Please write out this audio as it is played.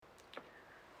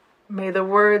May the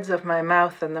words of my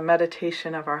mouth and the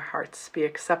meditation of our hearts be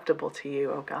acceptable to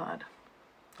you, O God,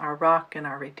 our rock and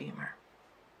our Redeemer.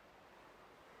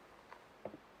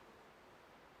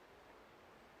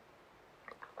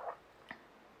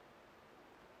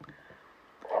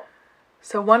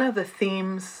 So one of the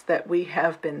themes that we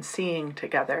have been seeing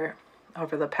together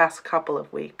over the past couple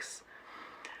of weeks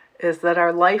is that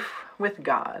our life with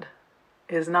God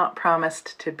is not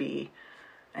promised to be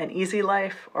an easy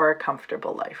life or a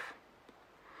comfortable life.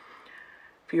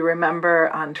 If you remember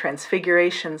on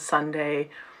Transfiguration Sunday,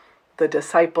 the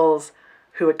disciples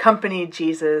who accompanied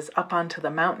Jesus up onto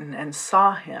the mountain and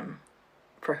saw him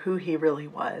for who he really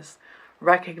was,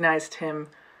 recognized him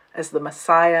as the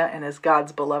Messiah and as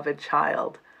God's beloved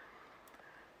child.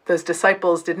 Those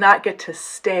disciples did not get to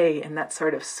stay in that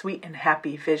sort of sweet and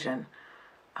happy vision,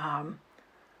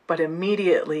 but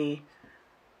immediately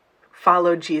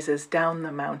followed Jesus down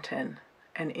the mountain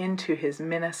and into his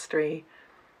ministry,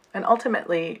 and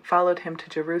ultimately followed him to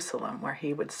Jerusalem, where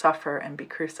he would suffer and be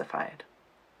crucified.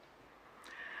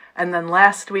 And then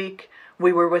last week,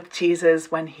 we were with Jesus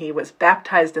when he was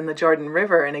baptized in the Jordan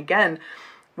River, and again,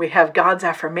 we have God's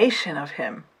affirmation of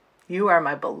him. You are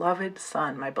my beloved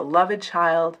son, my beloved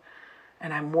child,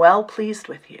 and I'm well pleased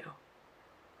with you.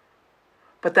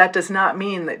 But that does not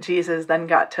mean that Jesus then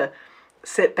got to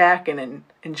sit back and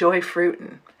enjoy fruit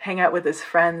and hang out with his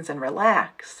friends and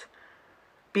relax.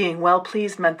 Being well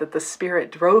pleased meant that the Spirit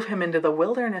drove him into the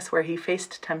wilderness where he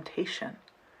faced temptation.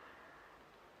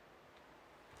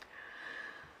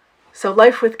 So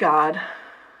life with God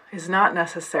is not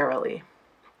necessarily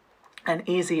an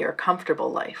easy or comfortable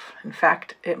life. In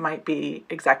fact, it might be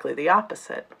exactly the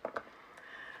opposite.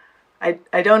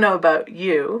 I don't know about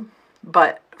you,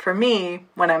 but for me,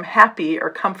 when I'm happy or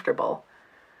comfortable,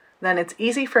 then it's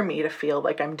easy for me to feel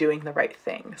like I'm doing the right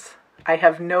things. I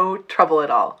have no trouble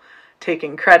at all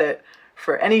taking credit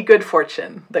for any good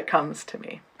fortune that comes to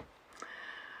me.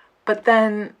 But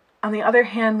then, on the other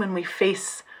hand, when we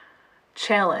face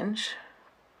challenge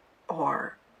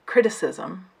or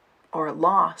criticism or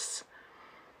loss,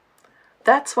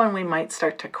 that's when we might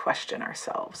start to question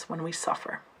ourselves, when we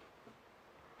suffer.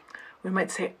 We might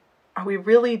say, are we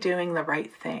really doing the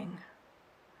right thing?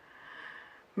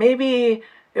 Maybe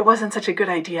it wasn't such a good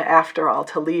idea after all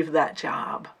to leave that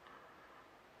job.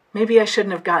 Maybe I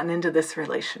shouldn't have gotten into this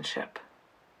relationship.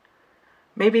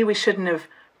 Maybe we shouldn't have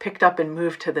picked up and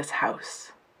moved to this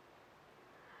house.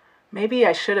 Maybe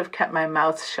I should have kept my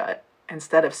mouth shut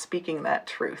instead of speaking that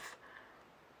truth.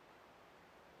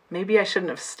 Maybe I shouldn't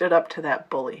have stood up to that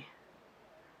bully.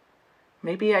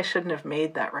 Maybe I shouldn't have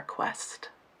made that request.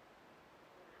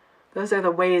 Those are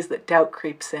the ways that doubt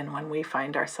creeps in when we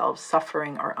find ourselves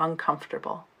suffering or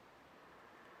uncomfortable.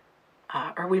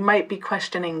 Or we might be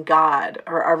questioning God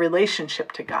or our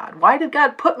relationship to God. Why did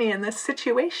God put me in this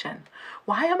situation?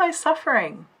 Why am I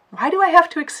suffering? Why do I have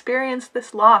to experience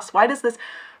this loss? Why does this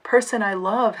person I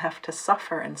love have to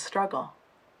suffer and struggle?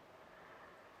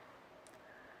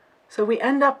 So we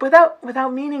end up,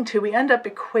 without meaning to, we end up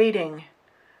equating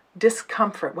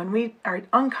discomfort. When we are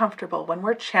uncomfortable, when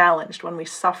we're challenged, when we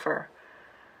suffer,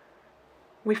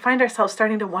 we find ourselves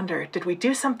starting to wonder, did we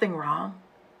do something wrong?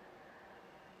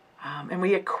 And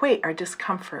we equate our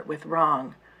discomfort with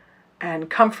wrong and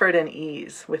comfort and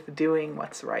ease with doing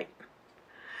what's right.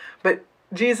 But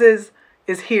Jesus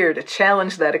is here to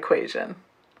challenge that equation.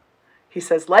 He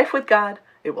says, life with God,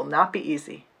 it will not be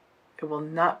easy. It will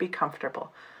not be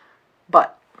comfortable.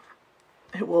 But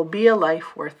it will be a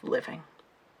life worth living.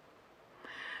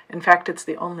 In fact, it's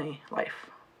the only life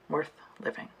worth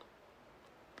living.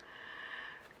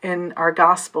 In our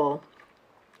gospel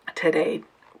today,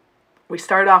 we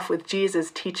start off with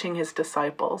Jesus teaching his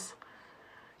disciples.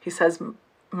 He says,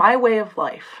 my way of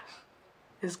life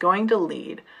is going to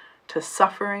lead to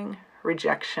suffering,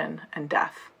 rejection, and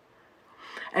death.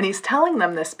 And he's telling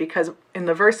them this because in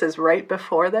the verses right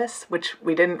before this, which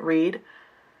we didn't read,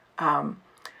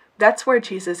 that's where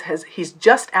he's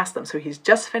just asked them, so he's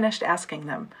just finished asking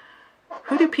them,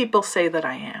 who do people say that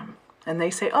I am? And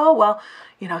they say, oh, well,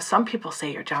 some people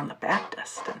say you're John the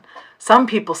Baptist, and some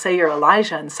people say you're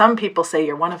Elijah, and some people say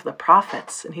you're one of the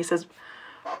prophets. And he says,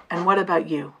 and what about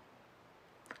you?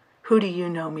 Who do you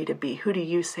know me to be? Who do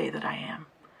you say that I am?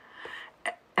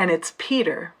 And it's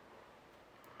Peter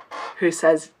who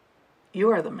says,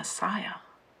 you are the Messiah.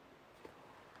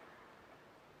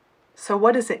 So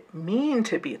what does it mean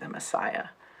to be the Messiah?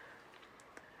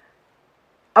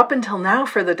 Up until now,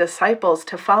 for the disciples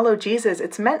to follow Jesus,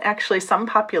 it's meant actually some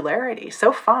popularity.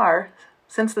 So far,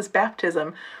 since this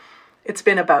baptism, It's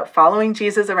been about following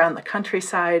Jesus around the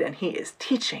countryside, and he is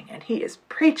teaching, and he is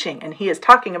preaching, and he is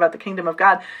talking about the kingdom of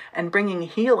God and bringing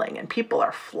healing, and people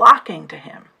are flocking to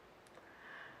him.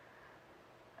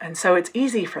 And so it's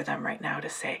easy for them right now to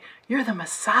say, you're the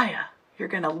Messiah. You're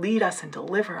going to lead us and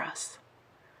deliver us.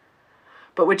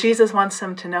 But what Jesus wants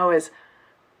them to know is,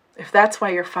 if that's why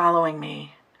you're following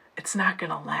me, it's not going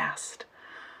to last.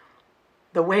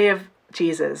 The way of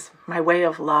Jesus, my way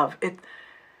of love,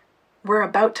 we're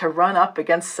about to run up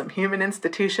against some human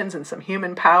institutions and some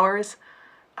human powers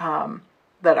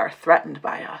that are threatened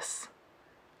by us.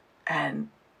 And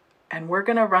we're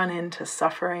going to run into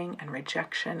suffering and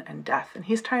rejection and death. And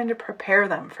he's trying to prepare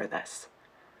them for this.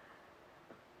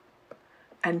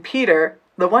 And Peter,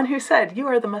 the one who said, you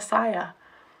are the Messiah,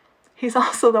 he's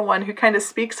also the one who kind of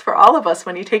speaks for all of us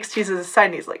when he takes Jesus aside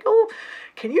and he's like, oh,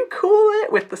 can you cool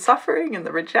it with the suffering and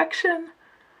the rejection?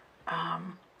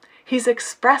 He's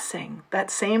expressing that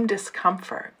same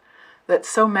discomfort that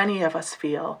so many of us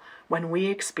feel when we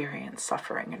experience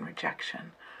suffering and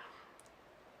rejection.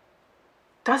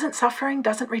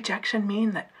 Doesn't rejection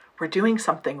mean that we're doing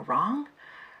something wrong?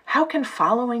 How can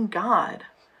following God,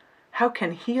 how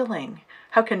can healing,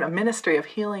 how can a ministry of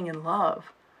healing and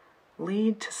love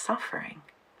lead to suffering?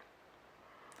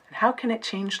 And how can it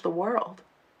change the world?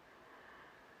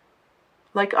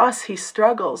 Like us, he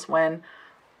struggles when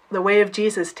the way of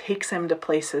Jesus takes him to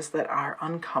places that are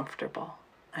uncomfortable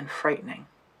and frightening.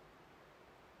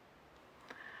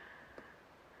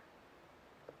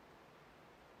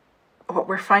 What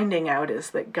we're finding out is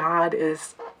that God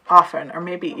is often, or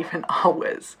maybe even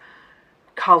always,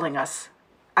 calling us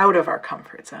out of our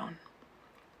comfort zone.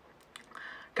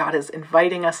 God is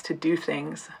inviting us to do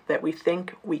things that we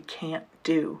think we can't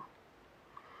do.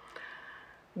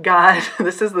 God,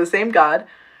 this is the same God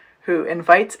who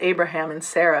invites Abraham and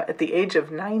Sarah at the age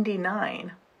of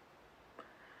 99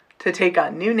 to take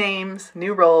on new names,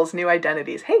 new roles, new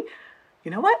identities. Hey, you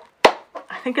know what?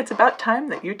 I think it's about time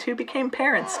that you two became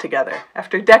parents together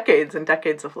after decades and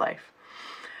decades of life.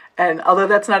 And although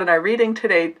that's not in our reading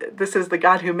today, this is the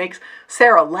God who makes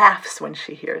Sarah laughs when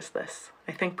she hears this.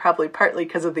 I think probably partly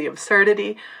because of the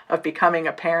absurdity of becoming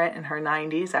a parent in her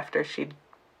 90s after she'd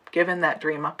given that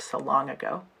dream up so long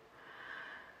ago.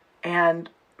 And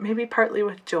maybe partly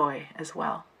with joy as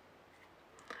well.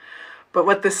 But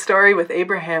what this story with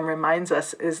Abraham reminds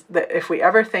us is that if we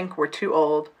ever think we're too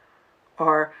old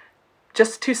or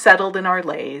just too settled in our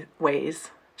ways,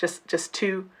 just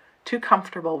too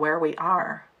comfortable where we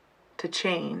are to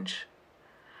change,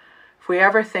 if we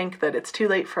ever think that it's too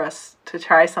late for us to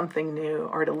try something new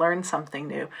or to learn something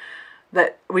new,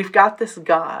 that we've got this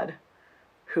God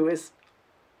who is,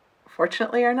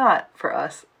 fortunately or not for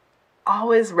us,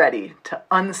 always ready to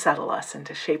unsettle us and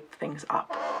to shape things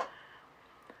up.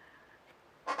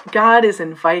 God is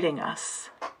inviting us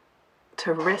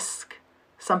to risk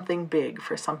something big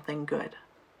for something good.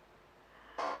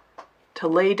 To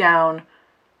lay down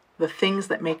the things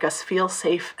that make us feel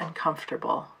safe and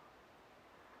comfortable.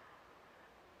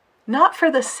 Not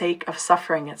for the sake of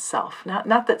suffering itself,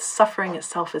 not that suffering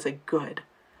itself is a good,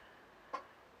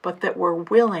 but that we're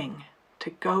willing to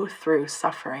go through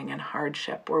suffering and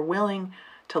hardship. We're willing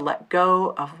to let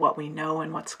go of what we know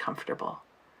and what's comfortable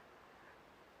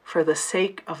for the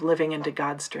sake of living into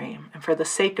God's dream and for the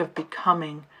sake of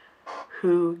becoming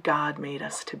who God made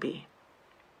us to be.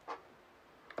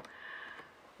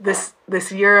 This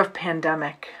year of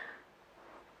pandemic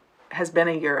has been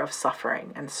a year of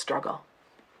suffering and struggle.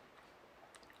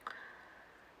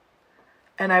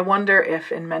 And I wonder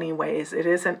if in many ways it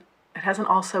hasn't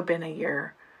also been a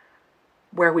year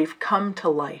where we've come to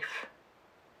life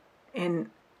in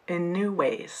new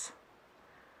ways.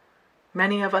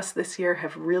 Many of us this year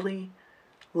have really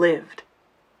lived.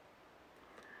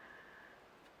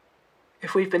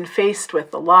 If we've been faced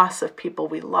with the loss of people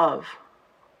we love,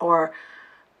 or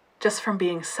just from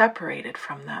being separated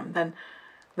from them,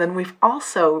 then we've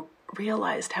also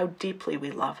realized how deeply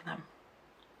we love them.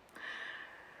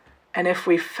 And if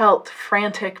we felt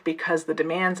frantic because the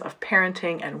demands of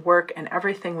parenting and work and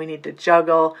everything we need to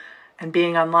juggle and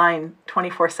being online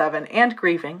 24/7 and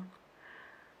grieving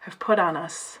have put on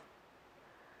us,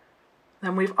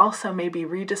 then we've also maybe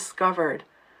rediscovered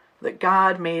that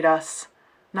God made us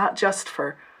not just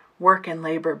for work and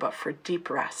labor, but for deep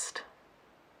rest,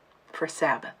 for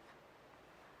Sabbath.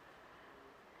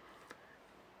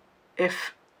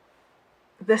 If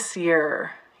this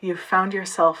year you've found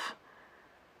yourself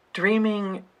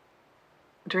dreaming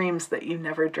dreams that you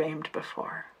never dreamed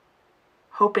before,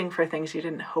 hoping for things you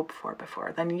didn't hope for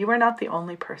before, then you are not the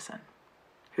only person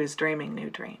who's dreaming new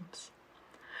dreams.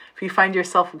 If you find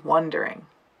yourself wondering,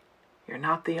 You're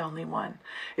not the only one.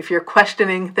 If you're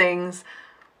questioning things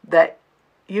that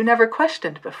you never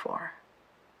questioned before,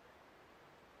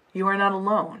 you are not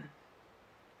alone.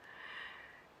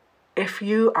 If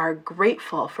you are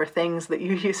grateful for things that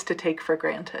you used to take for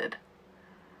granted,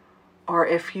 or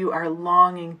if you are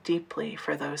longing deeply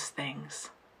for those things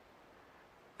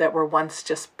that were once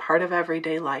just part of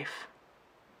everyday life,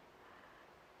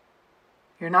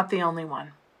 you're not the only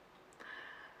one.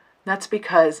 That's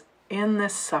because in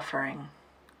this suffering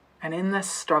and in this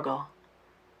struggle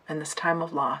and this time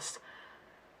of loss,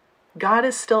 God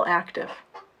is still active.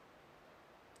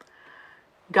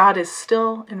 God is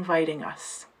still inviting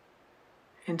us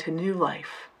into new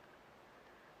life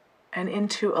and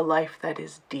into a life that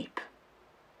is deep,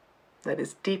 that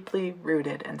is deeply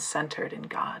rooted and centered in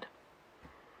God.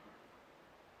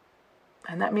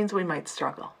 And that means we might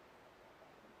struggle,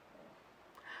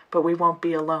 but we won't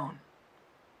be alone.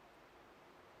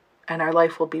 And our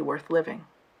life will be worth living.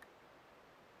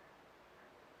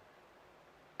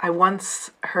 I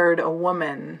once heard a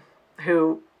woman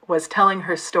who was telling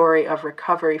her story of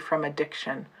recovery from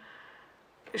addiction.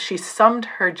 She summed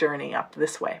her journey up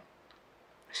this way.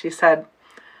 She said,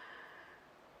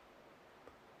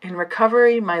 "In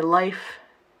recovery, my life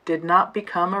did not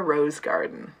become a rose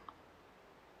garden,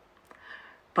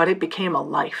 but it became a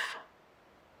life."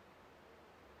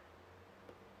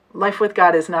 Life with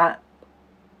God is not,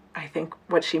 I think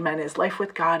what she meant is life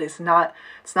with God is not,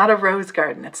 it's not a rose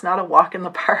garden. It's not a walk in the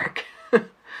park.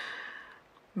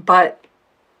 But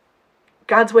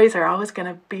God's ways are always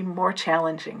going to be more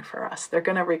challenging for us. They're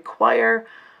going to require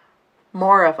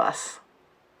more of us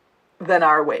than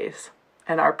our ways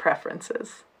and our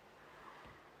preferences.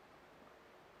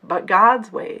 But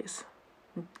God's ways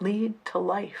lead to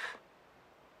life.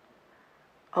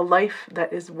 A life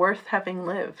that is worth having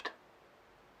lived.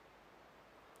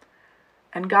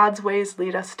 And God's ways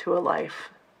lead us to a life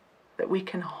that we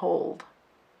can hold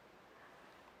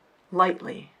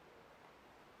lightly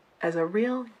as a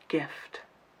real gift.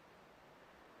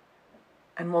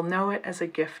 And we'll know it as a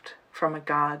gift from a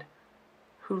God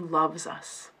who loves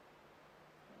us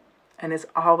and is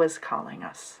always calling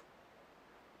us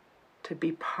to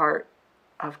be part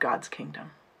of God's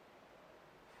kingdom.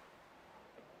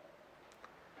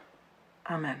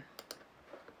 Amen.